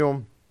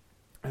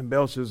And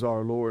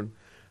Belshazzar, Lord,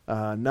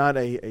 not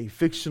a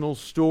fictional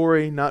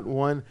story, not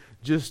one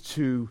just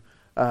to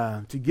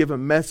give a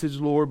message,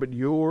 Lord, but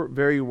your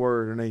very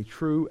word and a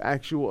true,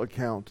 actual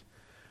account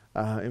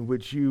in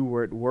which you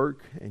were at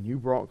work and you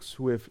brought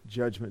swift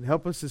judgment.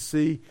 Help us to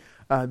see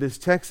this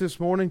text this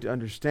morning, to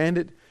understand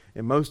it,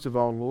 and most of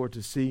all, Lord,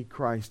 to see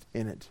Christ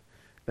in it.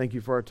 Thank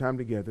you for our time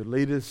together.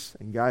 Lead us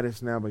and guide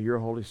us now by your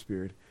Holy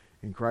Spirit.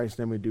 In Christ's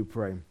name we do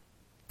pray.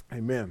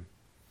 Amen.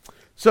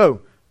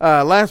 So,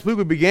 last week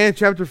we began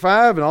chapter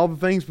 5 and all the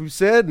things we've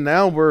said, and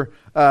now we're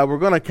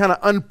going to kind of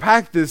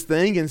unpack this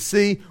thing and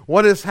see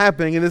what is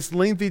happening in this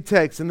lengthy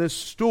text, in this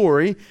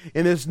story,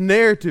 in this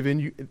narrative,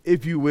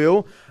 if you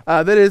will,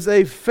 that is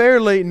a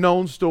fairly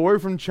known story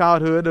from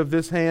childhood of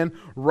this hand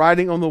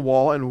writing on the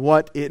wall and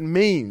what it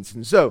means.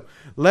 And so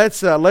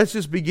let's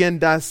just begin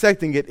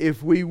dissecting it,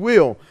 if we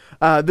will.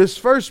 This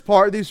first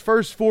part, these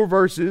first 4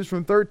 verses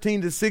from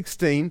 13 to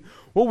 16,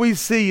 what we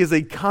see is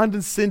a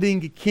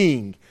condescending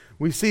king.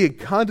 We see a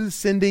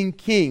condescending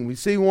king. We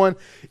see one,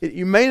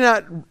 you may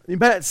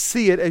not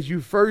see it as you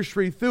first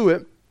read through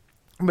it,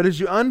 but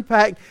as you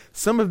unpack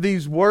some of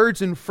these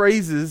words and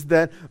phrases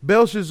that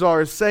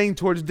Belshazzar is saying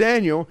towards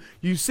Daniel,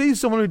 you see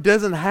someone who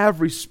doesn't have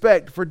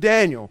respect for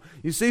Daniel.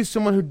 You see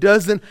someone who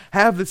doesn't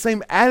have the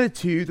same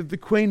attitude that the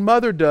Queen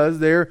Mother does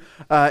there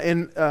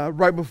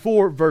right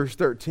before verse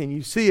 13.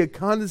 You see a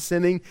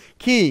condescending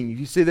king.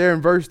 You see there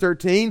in verse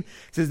 13, it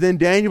says, "Then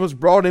Daniel was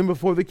brought in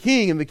before the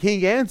king, and the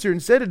king answered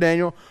and said to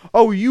Daniel,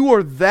 'Oh, you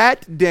are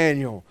that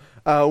Daniel,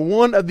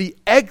 one of the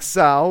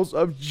exiles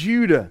of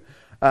Judah,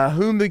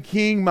 whom the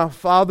king my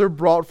father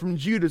brought from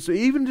Judah.'" So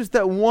even just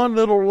that one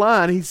little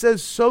line, he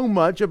says so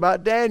much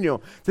about Daniel.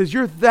 He says,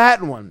 "You're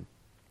that one.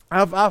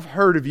 I've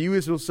heard of you,"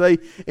 as he'll say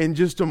in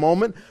just a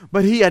moment.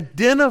 But he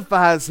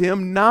identifies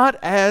him not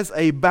as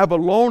a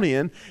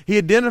Babylonian. He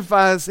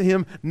identifies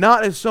him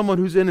not as someone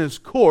who's in his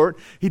court.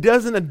 He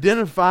doesn't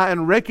identify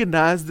and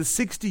recognize the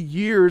 60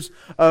 years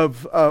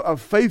of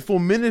faithful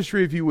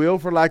ministry, if you will,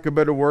 for lack of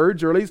better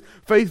words, or at least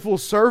faithful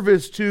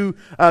service to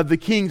the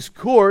king's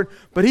court.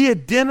 But he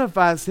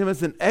identifies him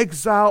as an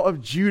exile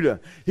of Judah.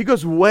 He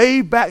goes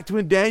way back to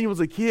when Daniel was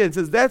a kid and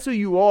says, "That's who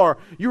you are.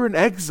 You're an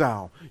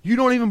exile. You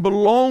don't even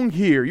belong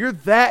here. You're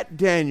that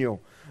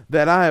Daniel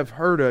that I have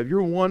heard of.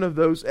 You're one of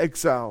those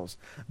exiles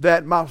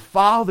that my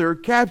father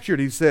captured,"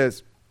 he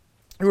says.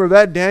 "You are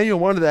that Daniel,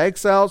 one of the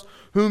exiles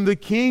whom the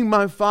king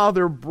my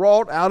father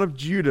brought out of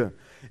Judah."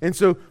 And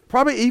so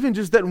probably even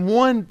just that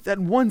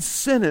one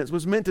sentence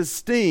was meant to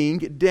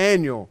sting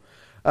Daniel,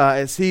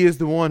 as he is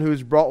the one who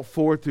is brought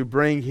forth to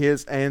bring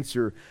his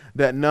answer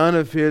that none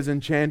of his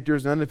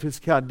enchanters, none of his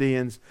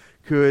Chaldeans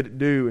could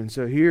do. And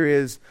so here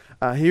is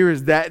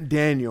that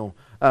Daniel,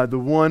 the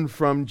one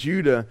from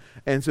Judah.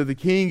 And so the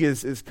king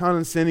is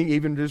condescending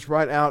even just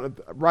right out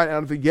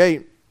of the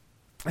gate.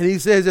 And he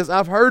says, "Yes,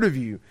 I've heard of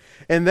you."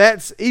 And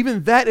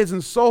that is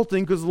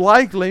insulting, because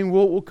likely, and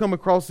we'll come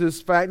across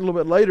this fact a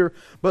little bit later,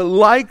 but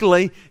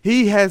likely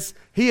he has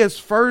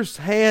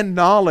first-hand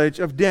knowledge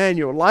of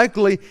Daniel.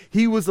 Likely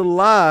he was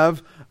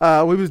alive. He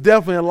was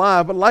definitely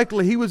alive, but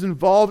likely he was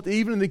involved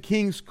even in the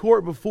king's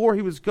court before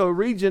he was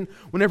co-regent,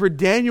 whenever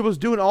Daniel was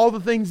doing all the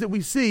things that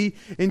we see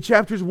in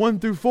chapters 1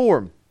 through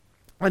 4.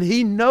 And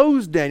he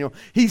knows Daniel.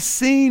 He's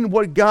seen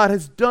what God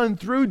has done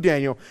through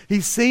Daniel.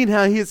 He's seen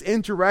how he has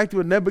interacted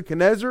with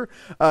Nebuchadnezzar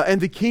and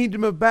the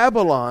kingdom of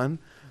Babylon.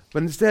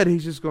 But instead,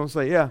 he's just going to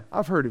say, "Yeah,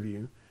 I've heard of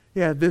you.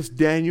 Yeah, this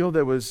Daniel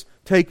that was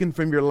taken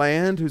from your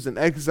land, who's an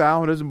exile,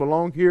 who doesn't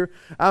belong here,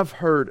 I've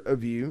heard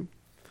of you."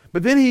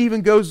 But then he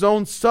even goes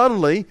on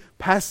subtly,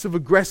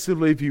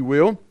 passive-aggressively, if you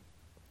will.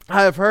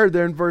 "I have heard,"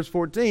 there in verse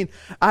 14,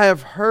 "I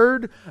have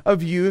heard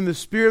of you, and the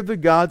spirit of the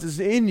gods is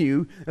in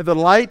you, and the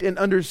light and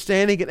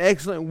understanding and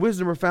excellent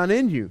wisdom are found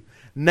in you.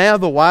 Now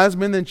the wise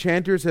men and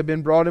enchanters have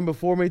been brought in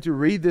before me to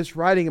read this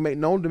writing and make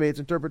known to me its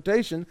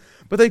interpretation,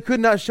 but they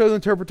could not show the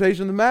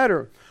interpretation of the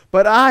matter.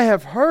 But I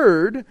have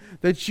heard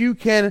that you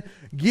can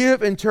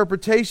give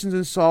interpretations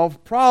and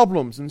solve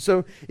problems." And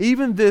so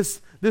even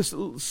this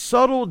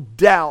subtle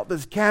doubt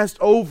that's cast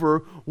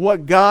over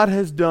what God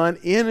has done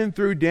in and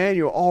through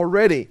Daniel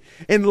already.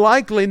 And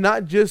likely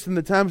not just in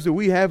the times that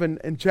we have in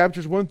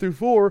chapters 1 through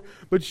 4,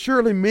 but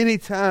surely many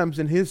times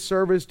in his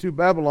service to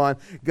Babylon,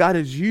 God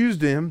has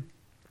used him.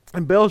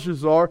 And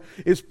Belshazzar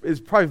is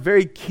probably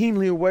very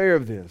keenly aware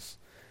of this.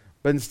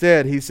 But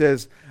instead he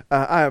says,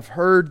 "I have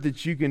heard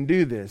that you can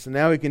do this." And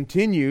now he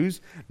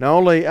continues, not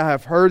only "I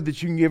have heard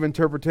that you can give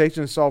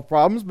interpretation and solve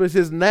problems," but he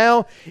says,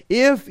 "Now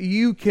if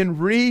you can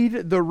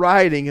read the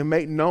writing and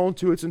make known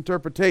to its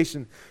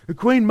interpretation." The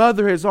Queen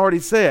Mother has already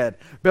said,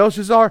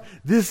 "Belshazzar,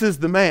 this is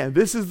the man.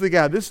 This is the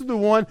guy. This is the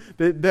one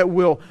that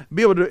will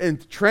be able to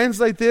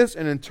translate this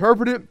and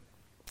interpret it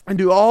and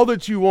do all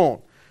that you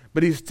want."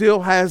 But he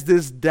still has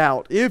this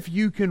doubt. "If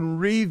you can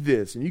read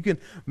this and you can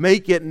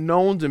make it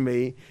known to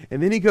me."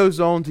 And then he goes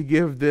on to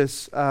give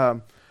this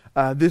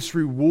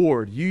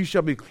reward. "You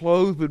shall be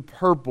clothed with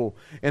purple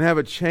and have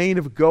a chain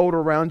of gold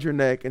around your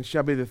neck and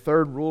shall be the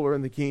third ruler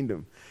in the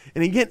kingdom."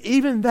 And again,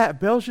 even that,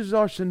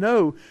 Belshazzar should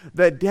know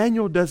that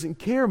Daniel doesn't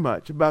care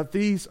much about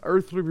these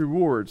earthly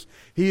rewards.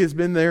 He has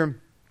been there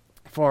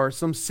for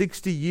some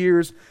 60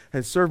 years,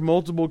 has served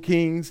multiple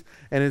kings,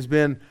 and has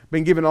been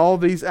given all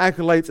these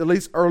accolades, at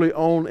least early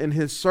on in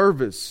his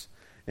service.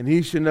 And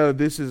he should know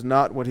this is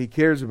not what he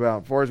cares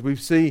about. For as we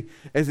see,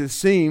 as it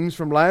seems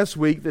from last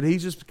week, that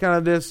he's just kind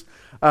of this,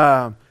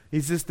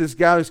 he's just this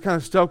guy who's kind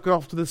of stuck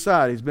off to the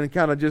side. He's been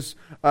kind of just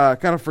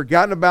kind of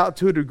forgotten about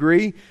to a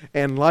degree,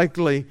 and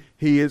likely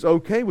he is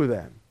okay with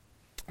that.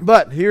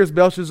 But here's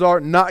Belshazzar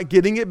not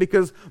getting it,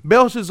 because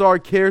Belshazzar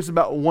cares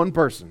about one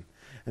person,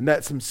 and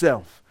that's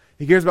himself.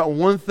 He cares about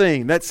one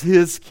thing, that's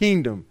his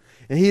kingdom.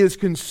 And he is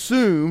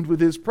consumed with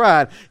his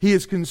pride. He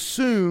is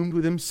consumed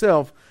with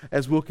himself,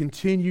 as we'll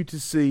continue to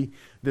see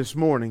this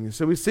morning. And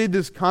so we see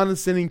this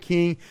condescending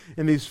king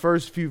in these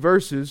first few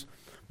verses.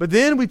 But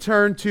then we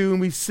turn to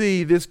and we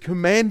see this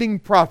commanding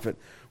prophet.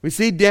 We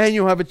see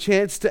Daniel have a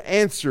chance to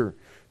answer.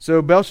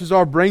 So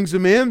Belshazzar brings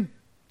him in,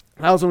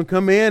 allows him to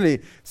come in. He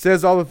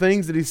says all the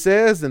things that he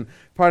says, and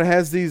probably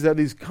has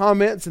these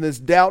comments and this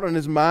doubt in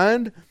his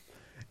mind.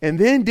 And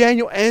then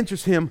Daniel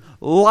answers him,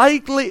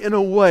 likely in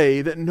a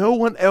way that no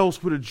one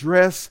else would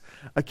address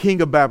a king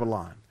of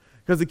Babylon.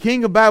 Because the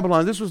king of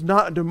Babylon, this was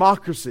not a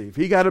democracy. If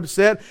he got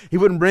upset, he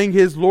wouldn't bring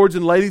his lords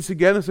and ladies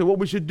together and say what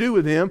we should do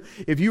with him.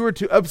 If you were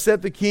to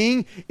upset the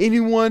king,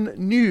 anyone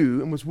knew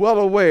and was well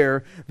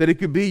aware that it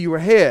could be your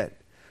head.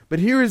 But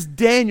here is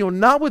Daniel,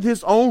 not with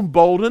his own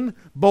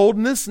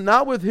boldness,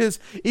 not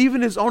with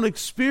even his own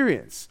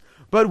experience,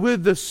 but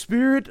with the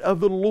Spirit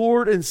of the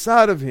Lord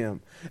inside of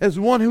him. As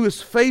one who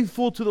is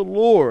faithful to the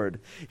Lord,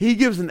 he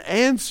gives an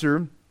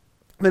answer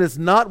that is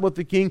not what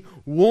the king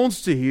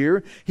wants to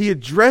hear. He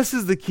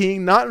addresses the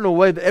king not in a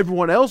way that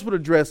everyone else would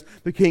address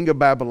the king of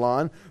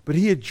Babylon, but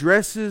he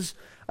addresses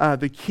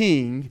the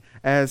king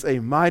as a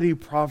mighty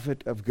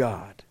prophet of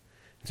God.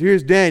 So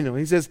here's Daniel.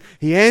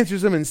 He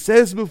answers him and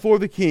says before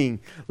the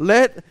king,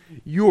 let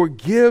your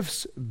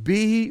gifts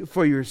be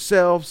for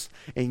yourselves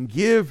and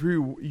give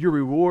your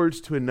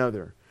rewards to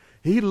another.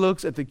 He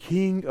looks at the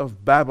king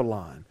of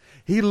Babylon.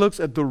 He looks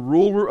at the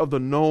ruler of the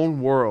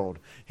known world.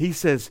 He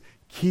says,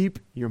 keep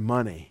your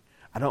money.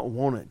 I don't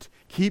want it.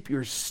 Keep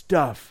your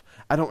stuff.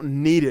 I don't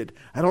need it.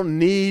 I don't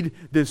need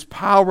this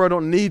power. I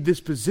don't need this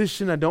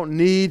position. I don't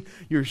need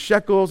your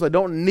shekels. I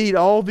don't need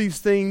all these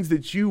things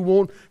that you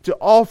want to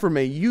offer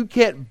me. You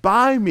can't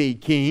buy me,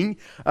 King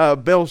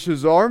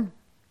Belshazzar.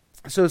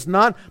 So I'm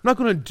not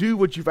going to do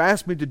what you've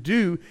asked me to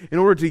do in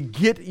order to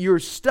get your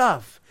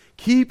stuff.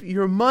 Keep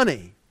your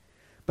money.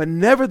 But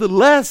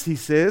nevertheless, he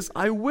says,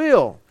 I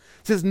will.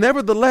 It says,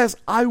 nevertheless,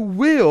 I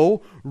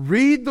will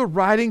read the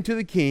writing to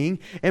the king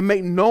and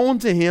make known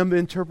to him the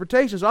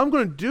interpretation. So I'm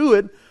going to do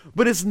it,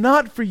 but it's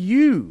not for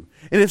you.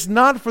 And it's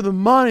not for the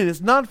money. And it's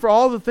not for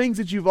all the things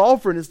that you've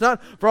offered. And it's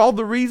not for all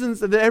the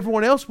reasons that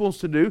everyone else wants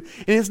to do.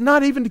 And it's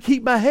not even to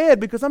keep my head,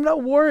 because I'm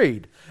not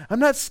worried. I'm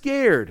not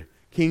scared,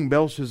 King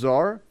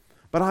Belshazzar,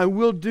 but I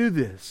will do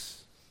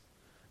this.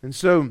 And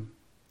so,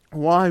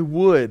 why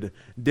would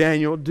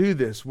Daniel do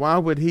this? Why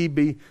would he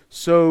be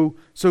so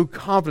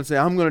confident, say,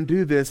 I'm going to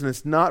do this, and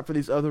it's not for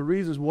these other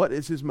reasons? What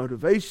is his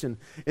motivation?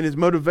 And his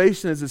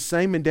motivation is the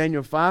same in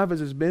Daniel 5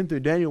 as it's been through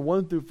Daniel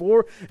 1 through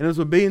 4, and as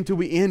will be until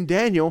we end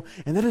Daniel,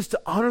 and that is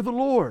to honor the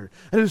Lord.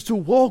 That is to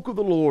walk with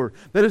the Lord.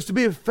 That is to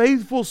be a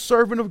faithful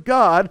servant of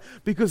God,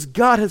 because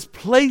God has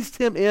placed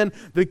him in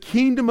the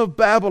kingdom of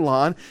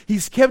Babylon.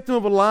 He's kept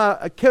him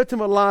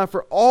alive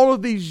for all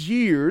of these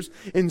years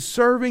in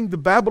serving the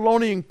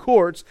Babylonian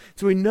courts,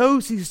 so he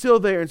knows he's still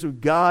there, and so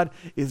God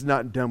is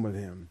not done with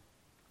him.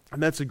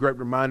 And that's a great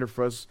reminder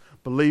for us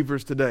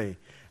believers today.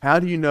 How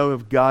do you know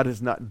if God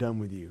is not done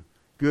with you?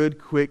 Good,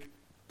 quick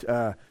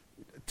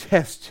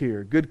test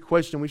here. Good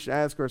question we should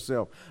ask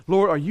ourselves.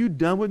 Lord, are you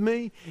done with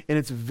me? And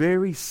it's a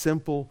very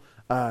simple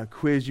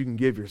quiz you can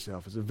give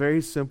yourself. It's a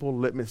very simple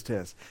litmus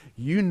test.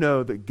 You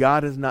know that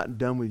God is not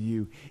done with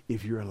you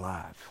if you're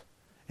alive.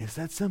 It's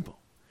that simple.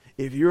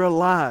 If you're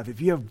alive, if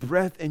you have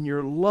breath in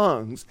your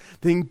lungs,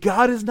 then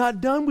God is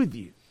not done with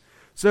you.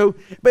 So,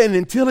 but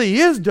until he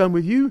is done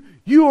with you,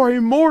 you are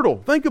immortal.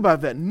 Think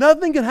about that.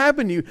 Nothing can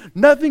happen to you.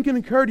 Nothing can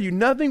occur to you.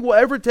 Nothing will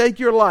ever take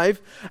your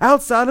life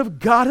outside of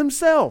God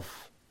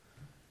himself.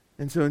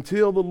 And so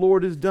until the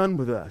Lord is done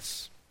with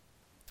us,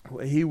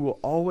 he will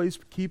always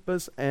keep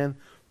us and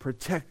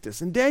protect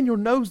us. And Daniel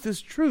knows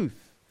this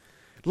truth.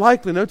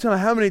 Likely, no telling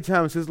how many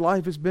times his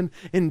life has been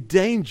in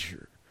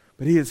danger,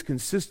 but he has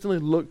consistently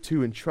looked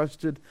to and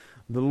trusted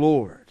the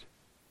Lord.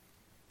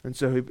 And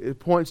so it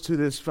points to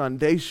this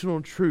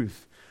foundational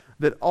truth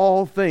that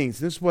all things,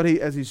 this is what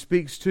as he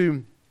speaks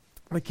to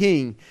the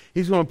king,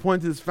 he's going to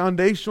point to this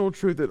foundational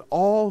truth that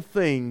all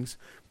things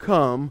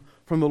come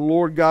from the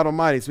Lord God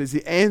Almighty. So as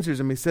he answers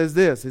him, he says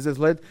this. He says,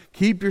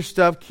 keep your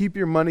stuff, keep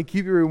your money,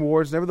 keep your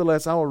rewards.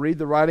 Nevertheless, I will read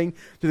the writing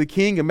to the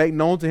king and make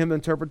known to him the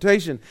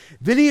interpretation.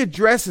 Then he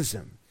addresses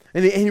him,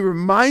 and he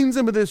reminds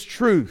him of this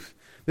truth.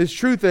 This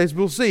truth, as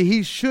we'll see,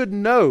 he should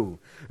know.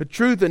 A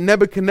truth that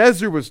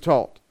Nebuchadnezzar was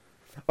taught.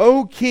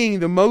 O king,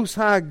 the Most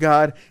High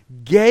God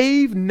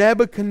gave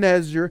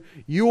Nebuchadnezzar,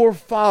 your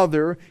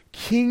father,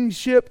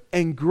 kingship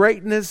and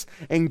greatness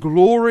and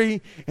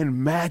glory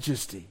and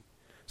majesty.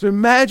 So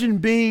imagine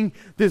being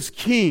this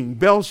king,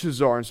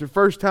 Belshazzar. It's the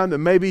first time that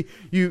maybe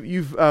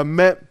you've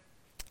met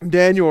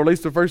Daniel, or at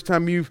least the first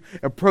time you've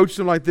approached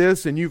him like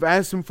this and you've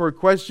asked him for a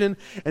question,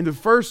 and the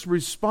first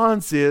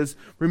response is,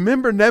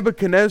 remember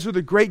Nebuchadnezzar,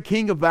 the great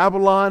king of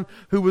Babylon,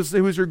 who was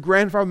your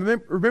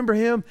grandfather? Remember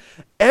him?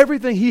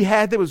 Everything he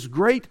had that was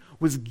great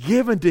was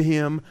given to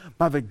him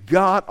by the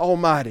God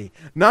Almighty.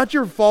 Not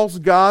your false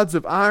gods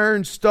of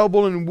iron,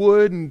 stubble, and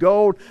wood and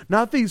gold.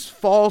 Not these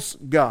false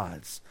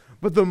gods.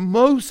 But the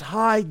Most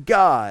High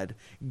God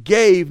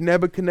gave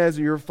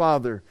Nebuchadnezzar, your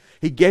father.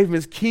 He gave him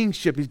his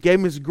kingship. He gave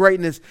him his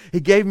greatness. He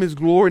gave him his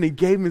glory, and he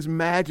gave him his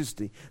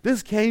majesty.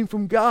 This came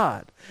from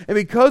God. And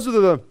because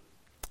of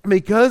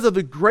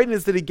the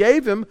greatness that he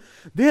gave him,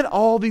 then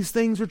all these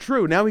things are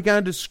true. Now he kind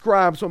of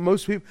describes how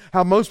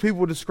most people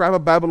would describe a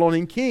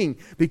Babylonian king.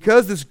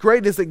 Because this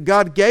greatness that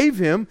God gave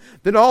him,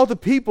 then all the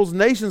peoples,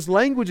 nations,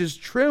 languages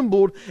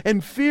trembled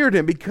and feared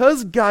him.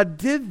 Because God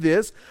did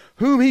this,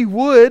 whom he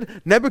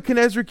would,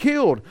 Nebuchadnezzar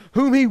killed.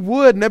 Whom he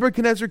would,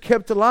 Nebuchadnezzar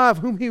kept alive.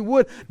 Whom he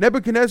would,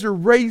 Nebuchadnezzar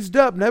raised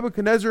up.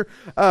 Nebuchadnezzar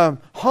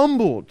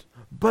humbled.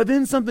 But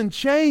then something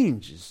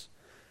changes.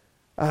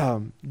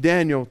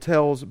 Daniel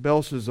tells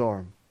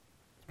Belshazzar,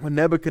 when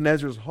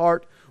Nebuchadnezzar's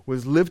heart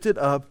was lifted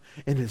up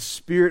and his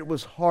spirit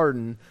was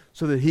hardened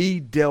so that he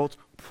dealt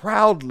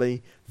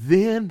proudly,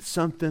 then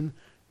something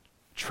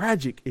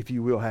tragic, if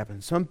you will,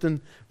 happened.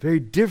 Something very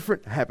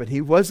different happened. He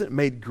wasn't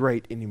made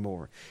great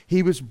anymore.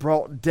 He was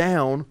brought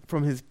down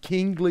from his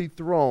kingly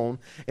throne,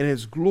 and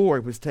his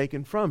glory was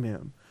taken from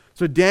him.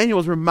 So Daniel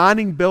is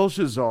reminding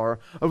Belshazzar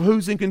of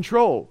who's in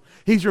control.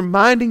 He's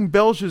reminding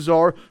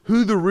Belshazzar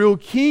who the real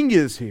king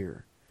is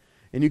here.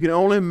 And you can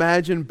only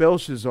imagine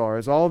Belshazzar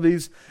as all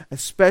these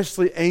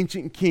especially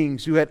ancient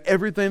kings who had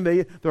everything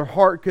their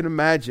heart could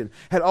imagine,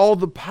 had all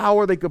the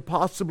power they could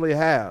possibly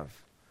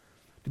have,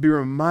 to be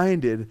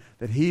reminded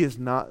that he is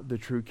not the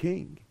true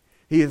king.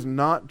 He is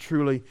not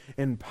truly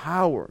in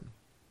power.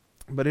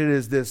 But it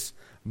is this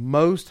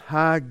Most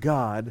High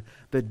God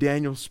that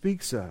Daniel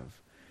speaks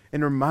of.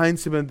 And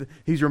reminds him,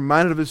 he's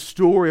reminded of the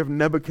story of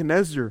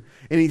Nebuchadnezzar.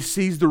 And he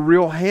sees the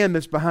real hand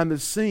that's behind the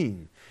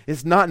scene.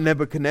 It's not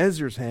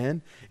Nebuchadnezzar's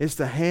hand. It's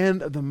the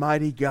hand of the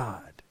mighty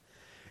God.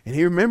 And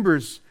he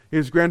remembers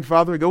his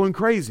grandfather going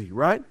crazy,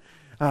 right?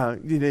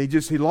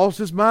 He lost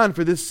his mind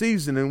for this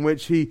season in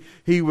which he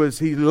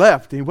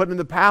left. He wasn't in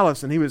the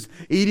palace, and he was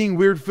eating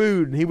weird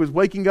food, and he was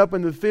waking up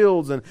in the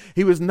fields, and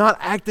he was not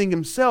acting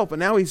himself. And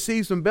now he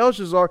sees from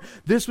Belshazzar,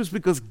 this was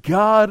because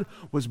God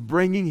was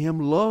bringing him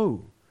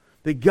low.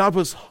 That God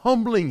was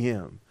humbling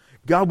him.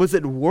 God was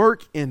at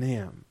work in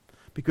him.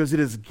 Because it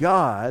is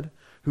God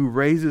who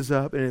raises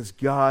up, and it is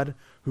God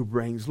who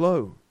brings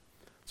low.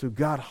 So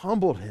God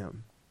humbled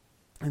him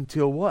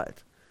until what?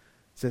 It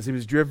says he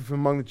was driven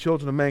from among the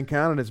children of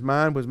mankind, and his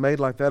mind was made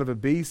like that of a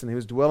beast, and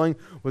his dwelling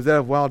was that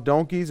of wild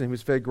donkeys, and he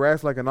was fed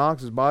grass like an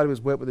ox. His body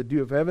was wet with the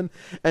dew of heaven,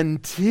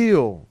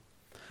 until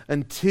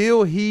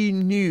he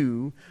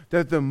knew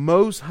that the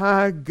Most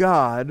High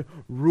God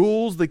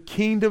rules the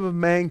kingdom of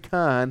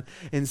mankind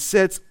and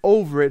sets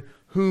over it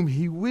whom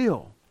he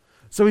will.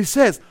 So he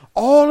says,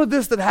 all of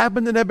this that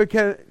happened to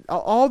Nebuchadnezzar,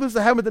 all this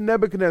that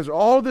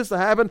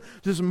happened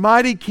to this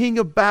mighty king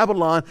of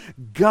Babylon,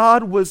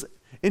 God was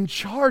in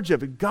charge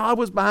of it. God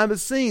was behind the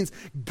scenes.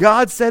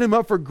 God set him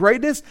up for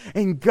greatness,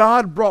 and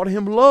God brought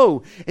him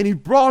low. And he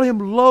brought him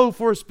low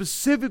for a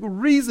specific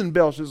reason,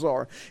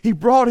 Belshazzar. He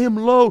brought him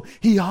low.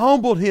 He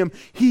humbled him.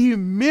 He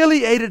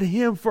humiliated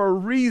him for a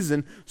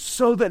reason,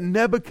 so that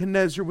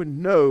Nebuchadnezzar would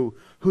know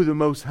who the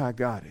Most High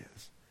God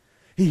is.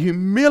 He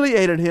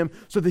humiliated him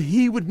so that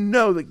he would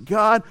know that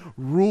God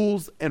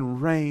rules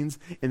and reigns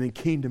in the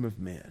kingdom of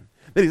men.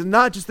 That he's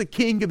not just the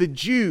king of the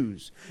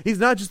Jews. He's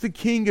not just the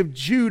king of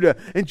Judah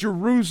and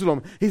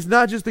Jerusalem. He's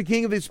not just the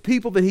king of these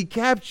people that he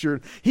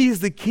captured. He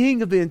is the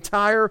king of the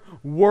entire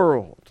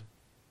world.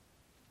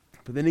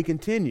 But then he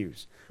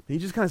continues. You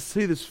just kind of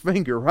see this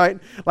finger, right?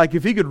 Like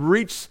if he could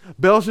reach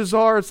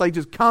Belshazzar, it's like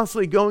just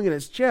constantly going in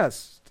his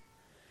chest.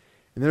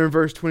 And then in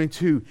verse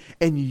 22,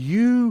 and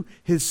you,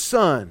 his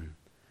son,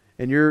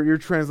 and your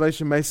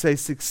translation may say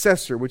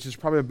successor, which is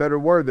probably a better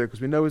word there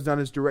because we know he's not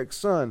his direct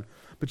son.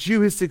 But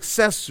you, his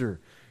successor,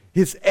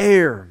 his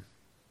heir,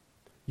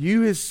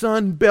 you, his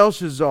son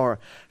Belshazzar,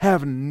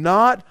 have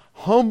not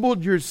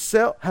humbled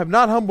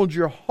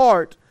your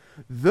heart,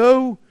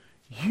 though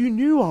you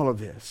knew all of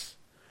this.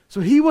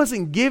 So he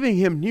wasn't giving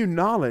him new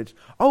knowledge.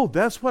 Oh,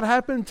 that's what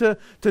happened to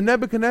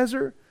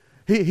Nebuchadnezzar?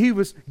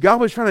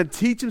 God was trying to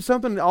teach him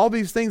something. All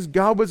these things,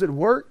 God was at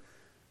work.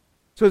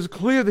 So it's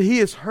clear that he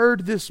has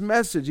heard this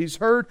message. He's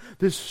heard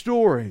this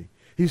story.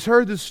 He's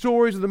heard the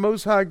stories of the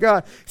Most High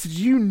God. He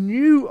says, you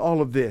knew all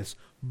of this,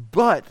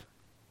 but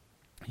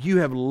you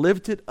have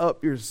lifted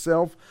up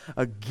yourself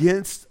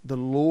against the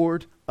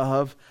Lord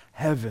of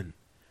heaven.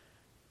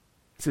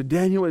 So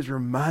Daniel is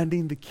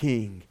reminding the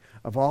king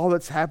of all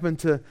that's happened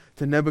to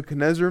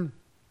Nebuchadnezzar.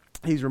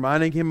 He's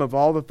reminding him of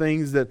all the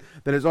things that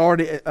has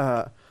already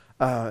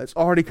it's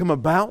already come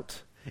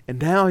about.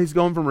 And now he's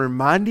going from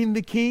reminding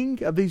the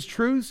king of these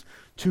truths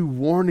to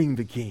warning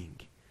the king.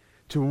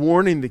 To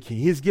warning the king.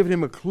 He's given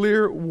him a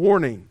clear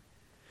warning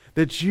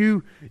that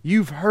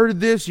you've heard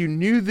this, you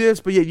knew this,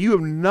 but yet you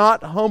have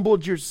not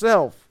humbled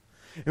yourself.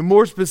 And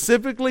more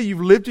specifically, you've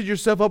lifted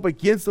yourself up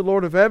against the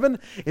Lord of heaven.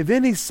 And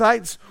then he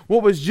cites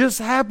what was just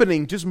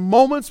happening just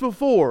moments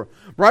before.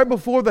 Right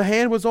before the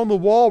hand was on the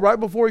wall. Right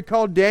before he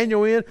called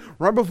Daniel in.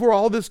 Right before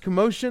all this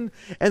commotion.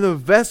 And the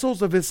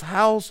vessels of his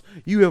house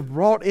you have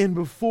brought in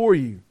before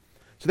you.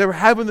 So they were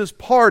having this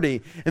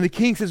party. And the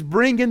king says,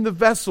 bring in the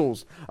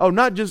vessels. Oh,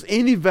 not just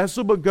any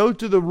vessel, but go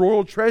to the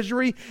royal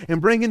treasury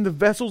and bring in the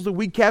vessels that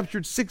we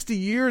captured 60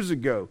 years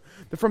ago.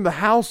 From the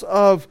house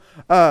of,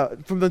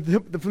 from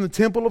the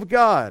temple of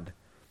God,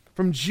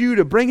 from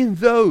Judah, bring in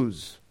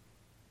those.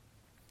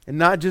 And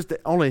not just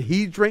that only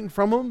he drank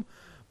from them,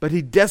 but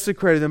he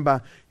desecrated them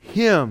by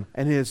him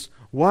and his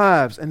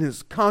wives and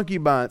his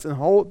concubines and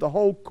the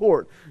whole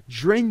court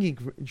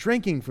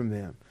drinking from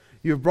them.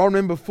 You have brought them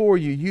in before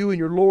you. You and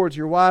your lords,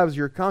 your wives,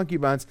 your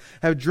concubines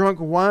have drunk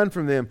wine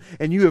from them.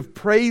 And you have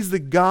praised the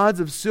gods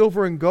of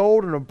silver and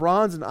gold and of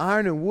bronze and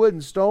iron and wood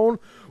and stone,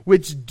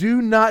 which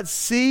do not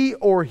see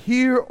or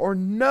hear or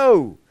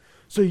know.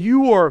 So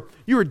you are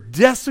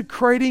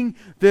desecrating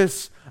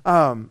these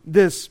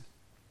items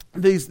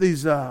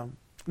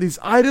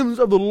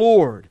of the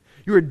Lord.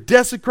 You are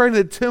desecrating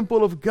the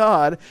temple of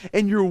God,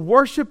 and you're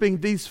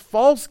worshiping these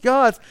false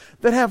gods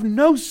that have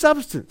no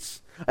substance.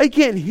 They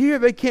can't hear,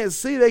 they can't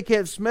see, they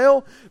can't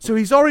smell. So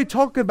he's already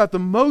talking about the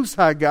Most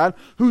High God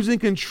who's in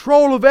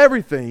control of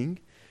everything,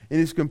 and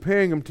he's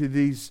comparing them to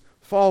these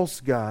false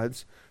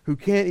gods who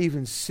can't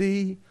even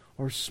see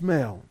or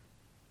smell.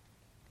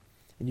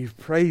 And you've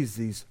praised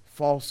these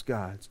false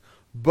gods.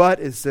 But,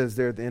 it says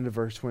there at the end of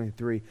verse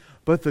 23,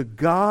 but the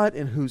God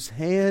in whose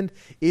hand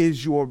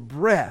is your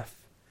breath,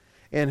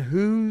 and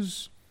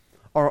whose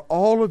are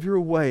all of your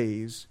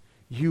ways,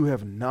 you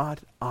have not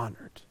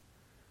honored.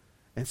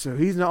 And so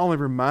he's not only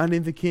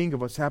reminding the king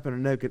of what's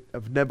happened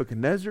of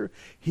Nebuchadnezzar,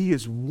 he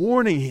is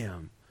warning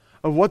him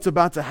of what's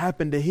about to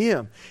happen to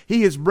him.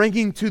 He is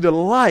bringing to the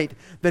light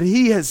that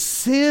he has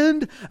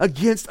sinned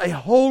against a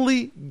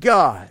holy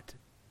God.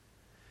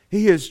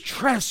 He has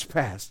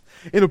trespassed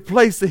in a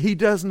place that he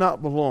does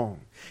not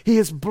belong. He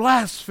has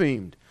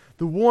blasphemed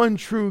the one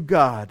true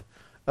God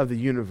of the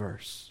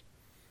universe.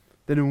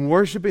 That in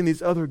worshiping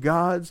these other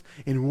gods,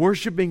 in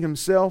worshiping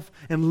himself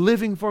and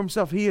living for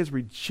himself, he has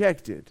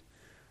rejected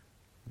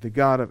the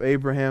God of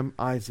Abraham,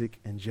 Isaac,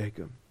 and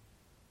Jacob.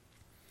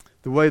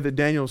 The way that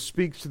Daniel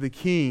speaks to the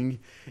king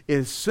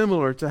is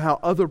similar to how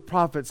other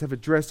prophets have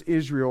addressed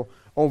Israel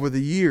over the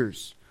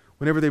years.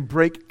 Whenever they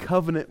break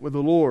covenant with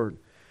the Lord,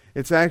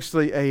 it's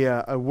actually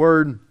a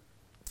word.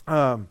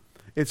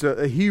 It's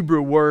a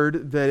Hebrew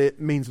word that it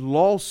means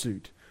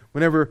lawsuit.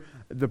 Whenever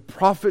the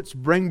prophets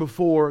bring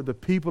before the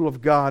people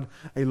of God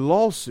a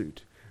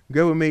lawsuit,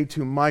 go with me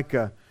to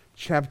Micah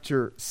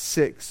chapter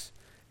 6.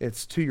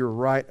 It's to your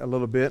right a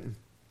little bit.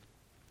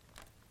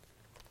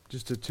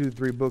 Just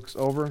 2-3 books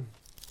over.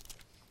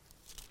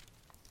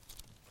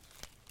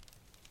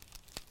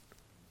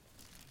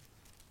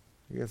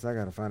 I guess I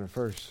got to find it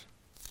first.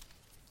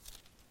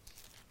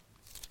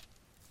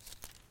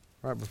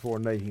 Right before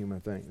Nahum, I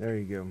think. There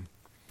you go.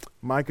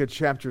 Micah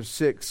chapter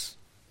 6.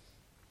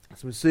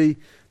 So we see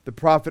the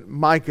prophet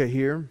Micah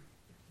here.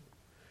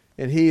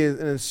 And he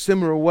is, in a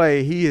similar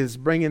way, he is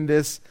bringing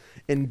this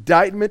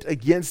indictment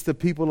against the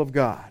people of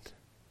God.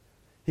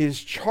 He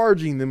is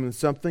charging them in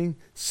something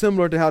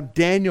similar to how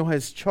Daniel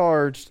has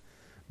charged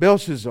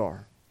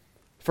Belshazzar.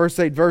 First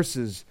 8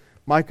 verses,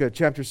 Micah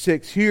chapter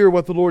 6. Hear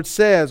what the Lord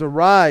says.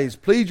 Arise,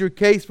 plead your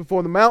case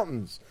before the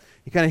mountains.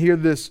 You kind of hear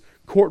this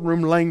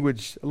courtroom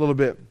language a little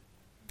bit.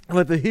 And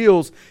let the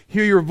hills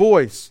hear your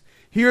voice.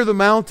 Hear the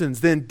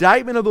mountains, the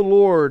indictment of the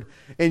Lord,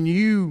 and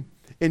you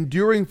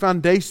enduring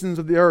foundations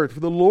of the earth. For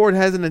the Lord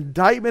has an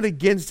indictment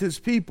against his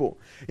people,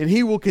 and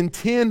he will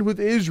contend with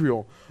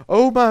Israel.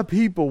 O my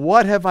people,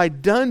 what have I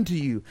done to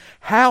you?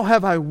 How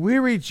have I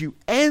wearied you?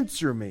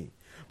 Answer me.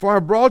 For I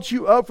brought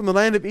you up from the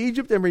land of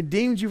Egypt and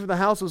redeemed you from the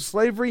house of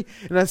slavery,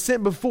 and I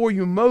sent before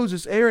you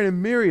Moses, Aaron,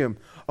 and Miriam.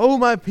 O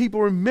my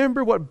people,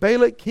 remember what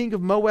Balak, king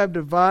of Moab,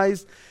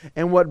 devised,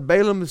 and what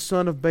Balaam, the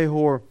son of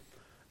Beor,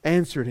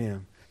 answered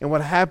him, and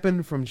what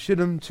happened from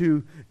Shittim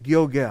to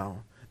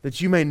Gilgal, that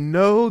you may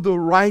know the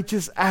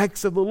righteous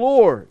acts of the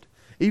Lord.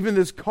 Even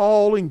this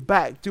calling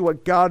back to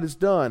what God has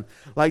done,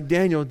 like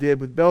Daniel did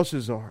with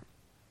Belshazzar.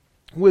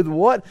 With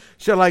what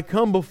shall I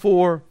come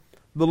before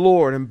the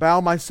Lord and bow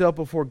myself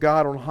before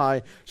God on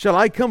high? Shall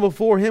I come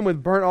before him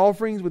with burnt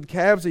offerings, with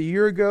calves a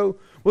year ago?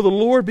 Will the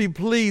Lord be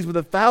pleased with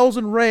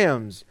 1,000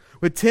 rams,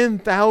 with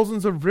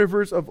 10,000s of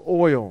rivers of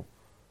oil?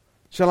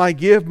 Shall I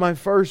give my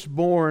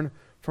firstborn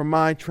for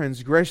my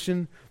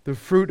transgression, the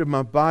fruit of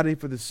my body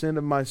for the sin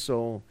of my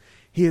soul?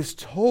 He has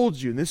told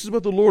you, and this is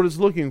what the Lord is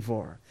looking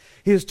for.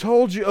 He has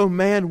told you, O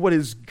man, what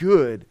is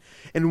good.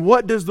 And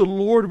what does the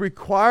Lord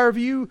require of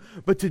you?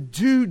 But to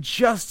do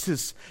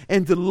justice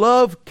and to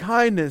love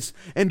kindness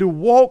and to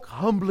walk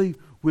humbly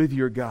with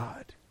your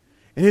God.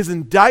 And his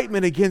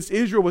indictment against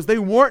Israel was they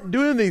weren't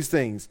doing these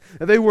things.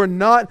 They were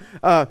not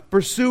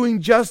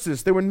pursuing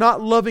justice. They were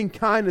not loving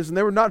kindness. And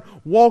they were not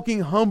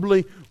walking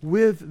humbly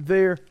with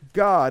their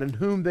God, and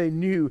whom they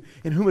knew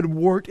and whom had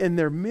worked in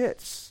their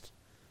midst.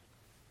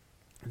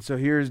 And so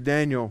here's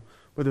Daniel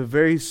with a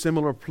very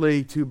similar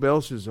plea to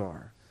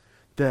Belshazzar,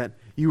 that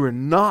you are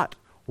not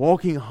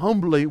walking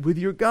humbly with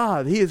your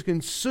God. He is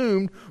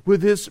consumed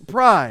with his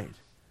pride.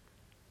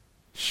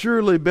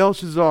 Surely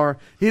Belshazzar,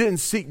 he didn't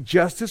seek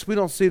justice. We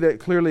don't see that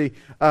clearly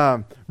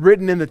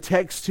written in the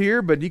text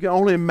here, but you can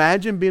only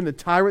imagine, being the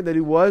tyrant that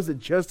he was, that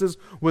justice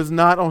was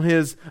not on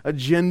his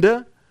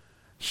agenda.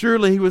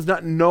 Surely he was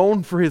not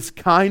known for his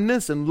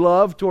kindness and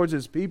love towards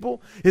his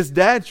people. His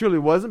dad surely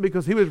wasn't,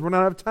 because he was run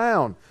out of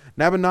town.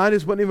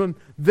 Nabonidus wasn't even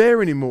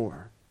there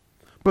anymore.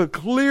 But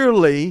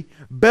clearly,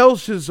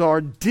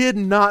 Belshazzar did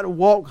not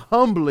walk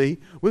humbly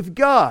with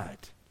God.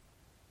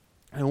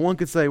 And one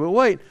could say, well,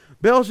 wait,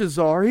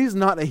 Belshazzar, he's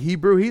not a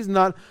Hebrew. He's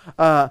not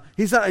a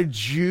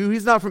Jew.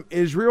 He's not from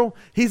Israel.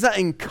 He's not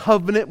in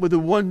covenant with the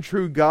one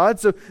true God.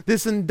 So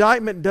this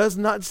indictment does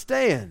not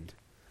stand.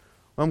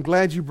 Well, I'm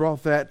glad you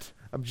brought that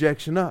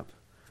objection up.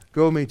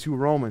 Go with me to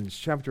Romans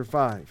chapter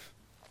 5.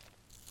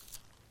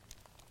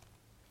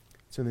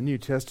 It's in the New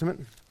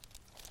Testament.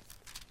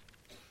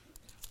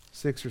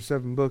 6 or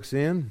 7 books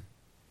in.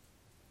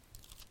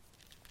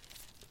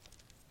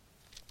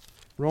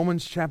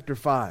 Romans chapter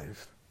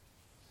 5.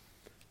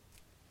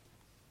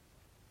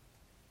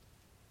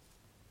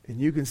 And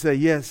you can say,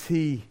 yes,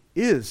 he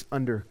is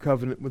under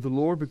covenant with the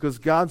Lord, because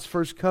God's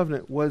first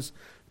covenant was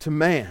to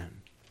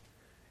man.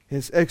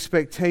 His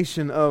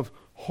expectation of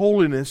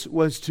holiness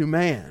was to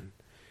man.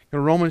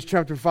 In Romans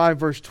chapter 5,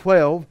 verse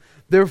 12,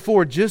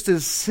 therefore, just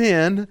as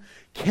sin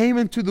came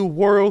into the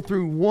world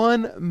through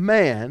one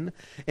man,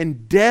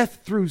 and death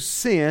through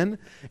sin,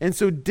 and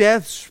so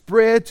death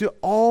spread to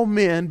all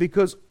men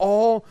because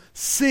all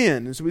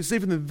sinned. And so we see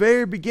from the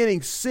very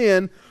beginning,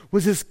 sin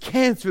was this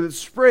cancer that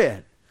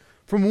spread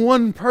from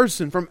one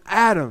person, from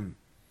Adam.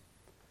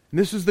 And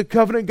this was the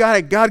covenant God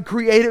had. God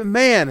created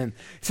man and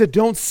he said,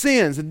 don't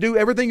sin. So do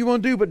everything you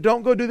want to do, but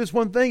don't go do this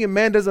one thing. And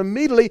man does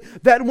immediately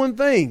that one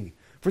thing.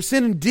 For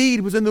sin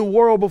indeed was in the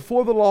world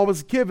before the law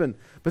was given.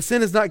 But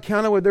sin is not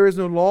counted where there is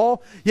no law.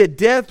 Yet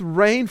death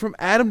reigned from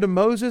Adam to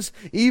Moses,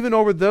 even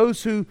over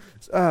those whose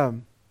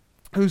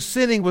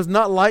sinning was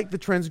not like the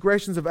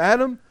transgressions of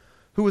Adam,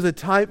 who was a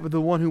type of the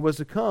one who was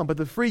to come. But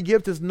the free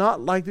gift is not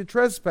like the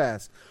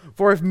trespass.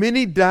 For if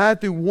many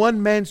died through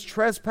one man's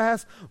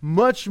trespass,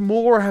 much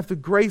more hath the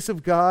grace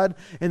of God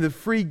and the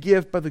free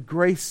gift by the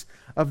grace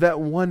of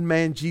that one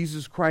man,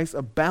 Jesus Christ,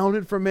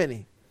 abounded for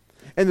many.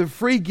 And the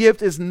free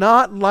gift is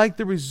not like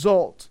the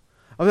result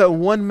of that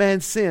one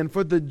man's sin.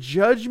 For the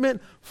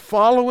judgment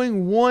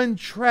following one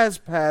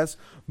trespass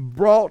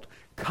brought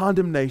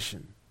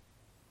condemnation.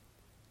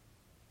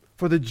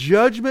 For the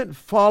judgment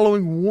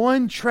following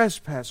one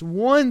trespass,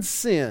 one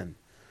sin,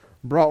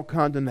 brought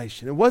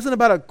condemnation. It wasn't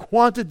about a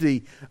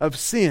quantity of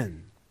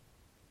sin.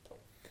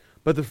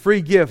 But the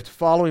free gift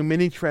following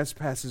many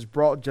trespasses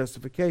brought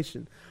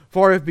justification.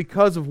 For if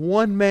because of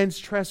one man's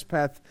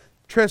trespass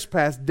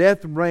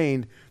death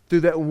reigned through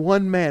that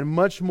one man,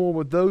 much more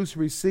with those who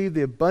receive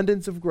the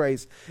abundance of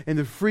grace and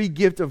the free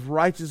gift of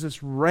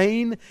righteousness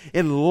reign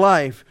in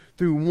life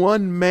through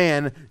one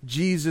man,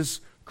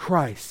 Jesus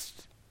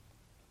Christ.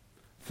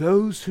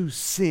 Those who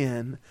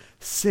sin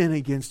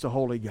against a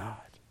holy God.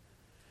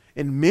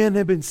 And men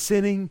have been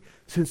sinning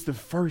since the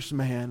first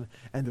man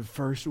and the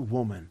first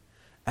woman,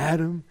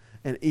 Adam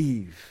and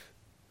Eve.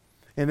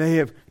 And they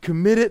have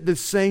committed the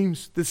same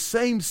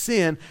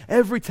sin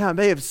every time.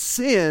 They have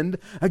sinned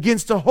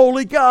against a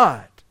holy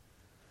God.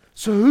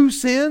 So who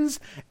sins?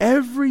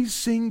 Every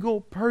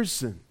single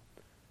person.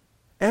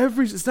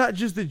 It's not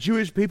just the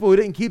Jewish people who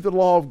didn't keep the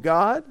law of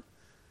God.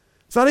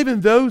 It's not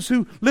even those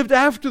who lived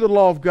after the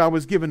law of God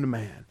was given to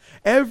man.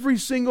 Every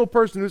single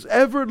person who's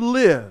ever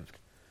lived,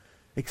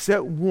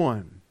 except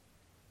one,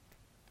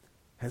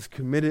 has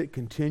committed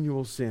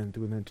continual sin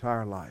through an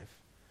entire life.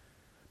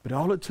 But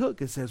all it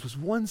took, it says, was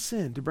one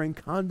sin to bring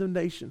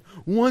condemnation,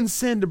 one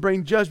sin to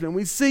bring judgment.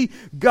 We see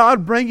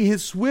God bringing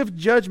his swift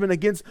judgment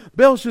against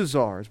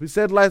Belshazzar. As we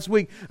said last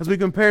week, as we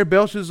compared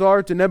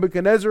Belshazzar to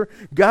Nebuchadnezzar,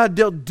 God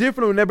dealt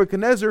differently with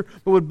Nebuchadnezzar,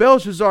 but with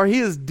Belshazzar, he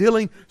is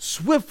dealing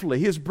swiftly.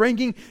 He is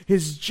bringing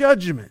his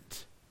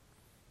judgment.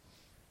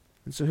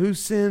 And so who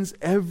sins?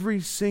 Every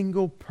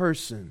single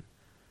person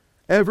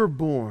ever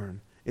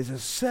born is a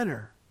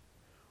sinner.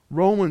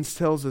 Romans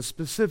tells us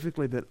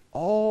specifically that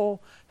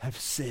all have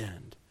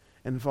sinned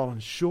and fallen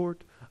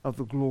short of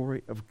the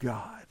glory of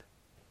God.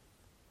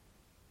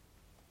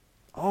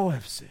 All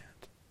have sinned.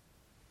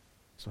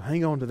 So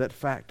hang on to that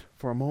fact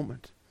for a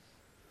moment.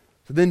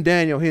 So then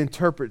Daniel, he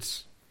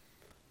interprets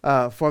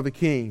for the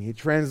king. He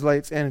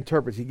translates and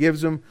interprets. He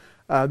gives him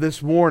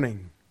this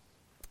warning.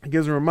 He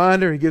gives him a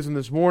reminder. He gives him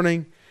this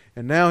warning.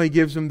 And now he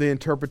gives them the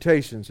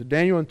interpretation. So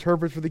Daniel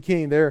interprets for the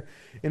king there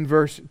in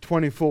verse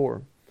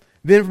 24.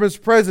 Then from his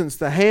presence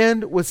the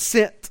hand was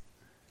sent,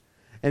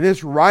 and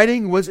this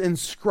writing was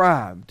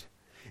inscribed.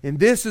 And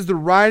this is the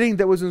writing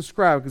that was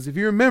inscribed. Because if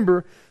you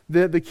remember,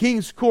 the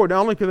king's court,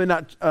 not only could they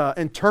not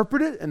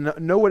interpret it and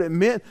know what it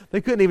meant,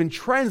 they couldn't even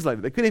translate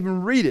it. They couldn't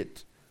even read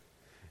it.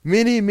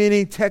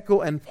 Mene,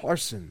 tekel, and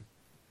parsin.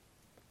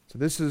 So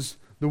this is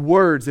the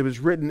words that was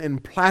written in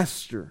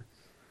plaster.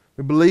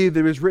 We believe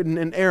that it was written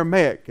in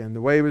Aramaic, and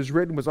the way it was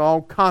written was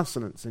all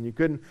consonants, and you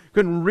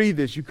couldn't read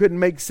this. You couldn't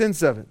make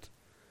sense of it.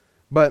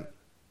 But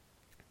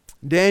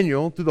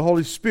Daniel, through the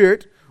Holy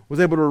Spirit, was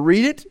able to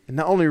read it, and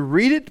not only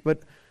read it,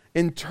 but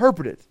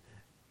interpret it.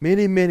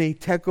 Mene,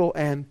 tekel,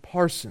 and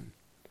parsin.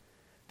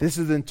 This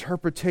is the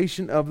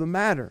interpretation of the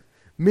matter.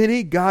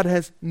 Mene, God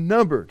has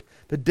numbered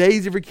the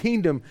days of your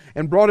kingdom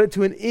and brought it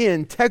to an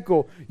end.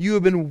 Tekel, you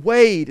have been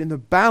weighed in the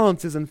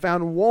balances and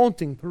found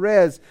wanting.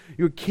 Perez,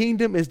 your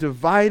kingdom is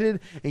divided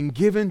and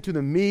given to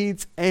the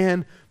Medes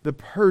and the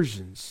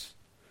Persians.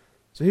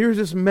 So here's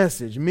this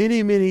message.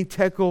 Mene,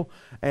 tekel,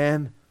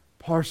 and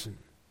parsin.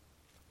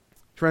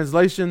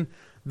 Translation,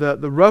 the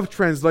rough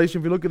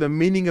translation, if you look at the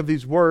meaning of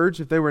these words,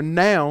 if they were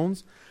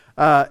nouns,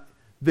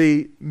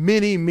 the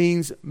mene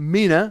means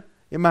mina,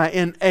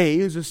 M-I-N-A.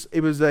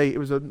 It was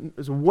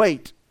a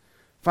weight.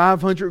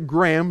 500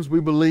 grams, we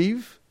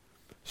believe.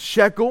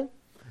 Shekel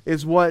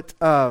is what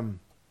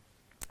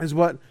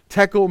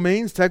tekel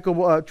means.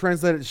 Tekel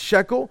translated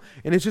shekel,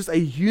 and it's just a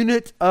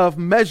unit of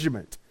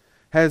measurement.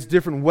 Has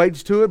different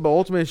weights to it, but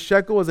ultimately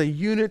shekel is a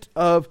unit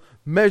of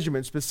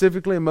measurement.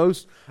 Specifically, in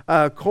most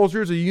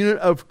cultures, a unit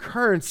of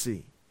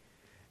currency.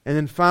 And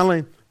then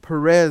finally,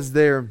 Perez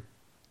there,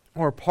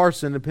 or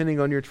parsin, depending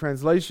on your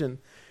translation,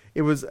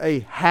 it was a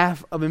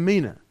half of a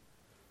mina.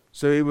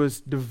 So it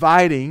was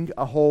dividing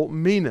a whole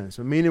mina.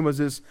 So mina was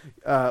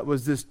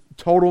this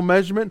total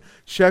measurement.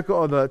 Shekel,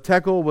 or the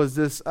tekel, was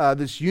this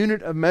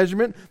unit of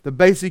measurement, the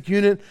basic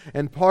unit,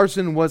 and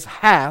parsin was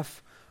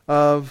half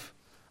of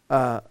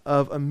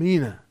a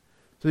mina.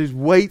 So these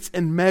weights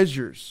and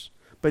measures.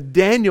 But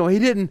Daniel, he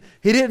didn't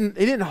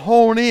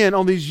hone in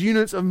on these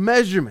units of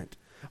measurement.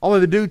 All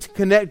he had to do to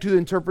connect to the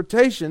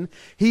interpretation,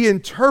 he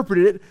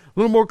interpreted it a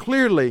little more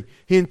clearly.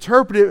 He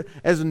interpreted it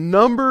as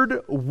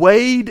numbered,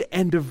 weighed,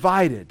 and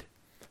divided.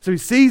 So he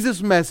sees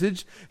this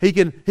message. He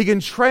can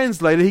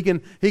translate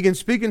it. He can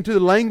speak into the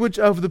language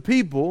of the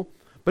people.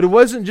 But it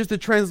wasn't just a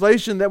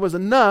translation that was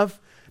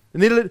enough. It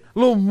needed a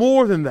little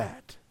more than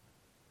that.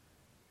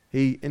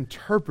 He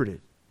interpreted,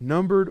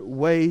 numbered,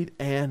 weighed,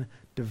 and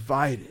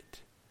divided.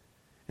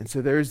 And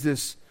so there's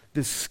this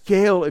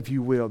scale, if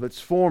you will,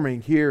 that's forming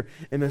here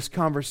in this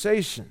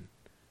conversation.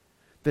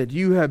 That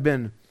you have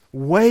been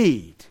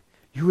weighed,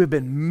 you have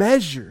been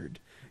measured,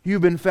 you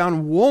have been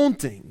found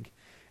wanting,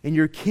 and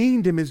your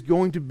kingdom is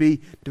going to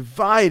be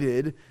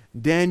divided,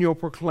 Daniel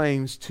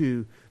proclaims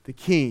to the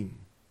king.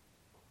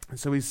 And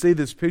so we see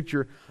this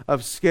picture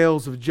of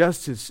scales of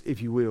justice, if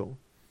you will.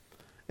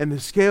 And the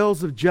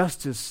scales of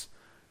justice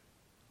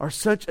are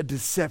such a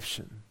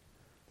deception.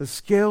 The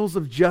scales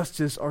of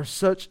justice are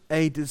such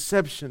a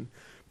deception.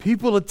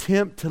 People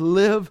attempt to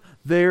live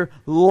their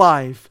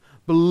life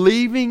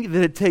believing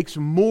that it takes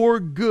more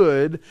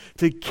good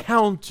to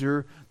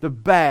counter the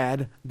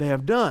bad they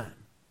have done.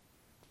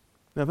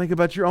 Now think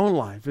about your own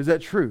life. Is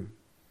that true?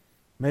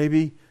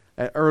 Maybe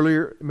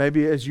earlier,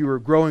 maybe as you were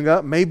growing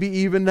up, maybe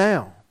even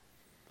now.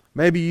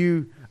 Maybe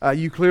you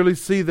clearly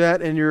see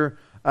that in your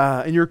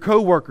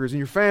coworkers, in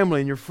your family,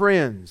 in your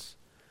friends.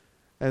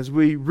 As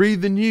we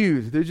read the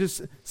news, there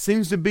just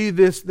seems to be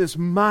this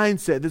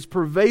mindset, this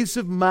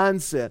pervasive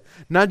mindset,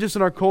 not just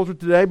in our culture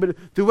today, but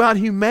throughout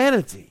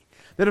humanity,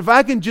 that if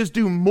I can just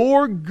do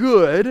more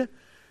good, and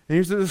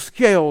here's the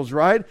scales,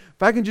 right?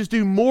 If I can just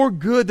do more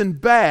good than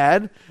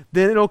bad,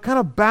 then it'll kind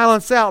of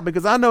balance out,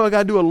 because I know I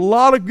got to do a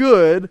lot of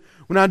good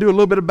when I do a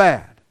little bit of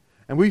bad.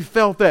 And we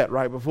felt that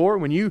right before.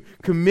 When you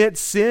commit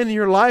sin in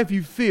your life,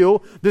 you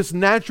feel this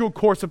natural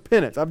course of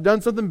penance. I've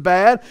done something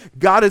bad.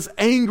 God is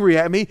angry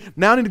at me.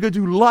 Now I need to go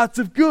do lots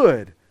of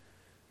good.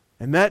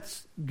 And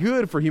that's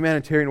good for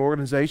humanitarian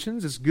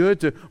organizations. It's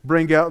good to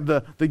bring out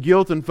the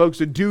guilt in folks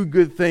who do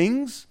good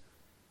things.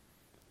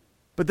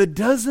 But that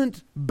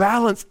doesn't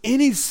balance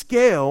any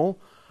scale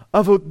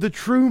of the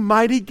true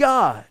mighty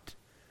God.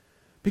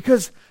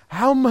 Because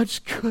how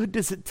much good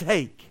does it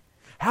take?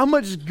 How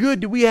much good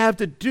do we have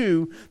to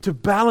do to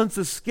balance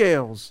the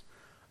scales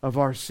of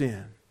our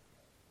sin?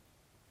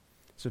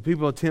 So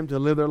people attempt to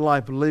live their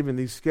life believing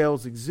these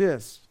scales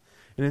exist.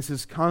 And it's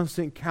this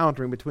constant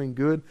countering between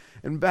good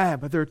and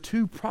bad. But there are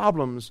two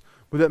problems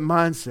with that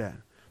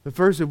mindset. The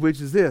first of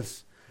which is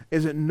this,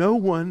 is that no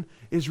one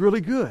is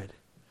really good.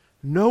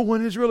 No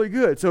one is really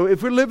good. So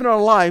if we're living our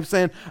life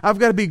saying, I've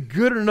got to be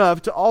good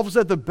enough to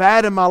offset the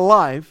bad in my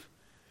life,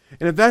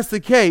 and if that's the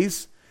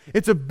case,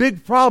 it's a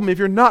big problem if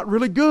you're not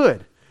really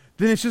good.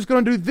 Then it's just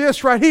going to do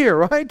this right here,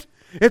 right?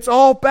 It's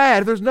all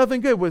bad. If there's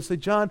nothing good, we'll say,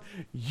 John,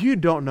 you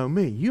don't know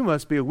me. You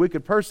must be a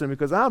wicked person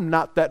because I'm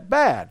not that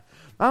bad.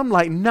 I'm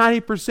like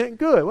 90%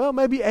 good. Well,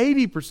 maybe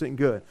 80%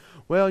 good.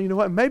 Well, you know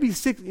what? Maybe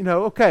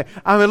okay,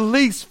 I'm at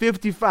least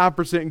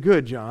 55%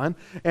 good, John,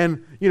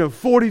 and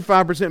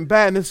 45%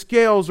 bad, and the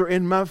scales are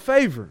in my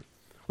favor.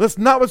 That's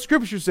not what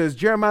Scripture says.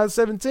 Jeremiah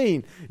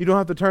 17. You don't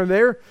have to turn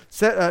there.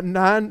 9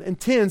 and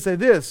 10 say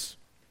this.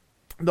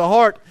 The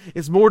heart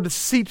is more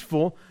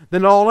deceitful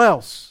than all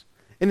else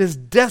and is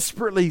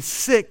desperately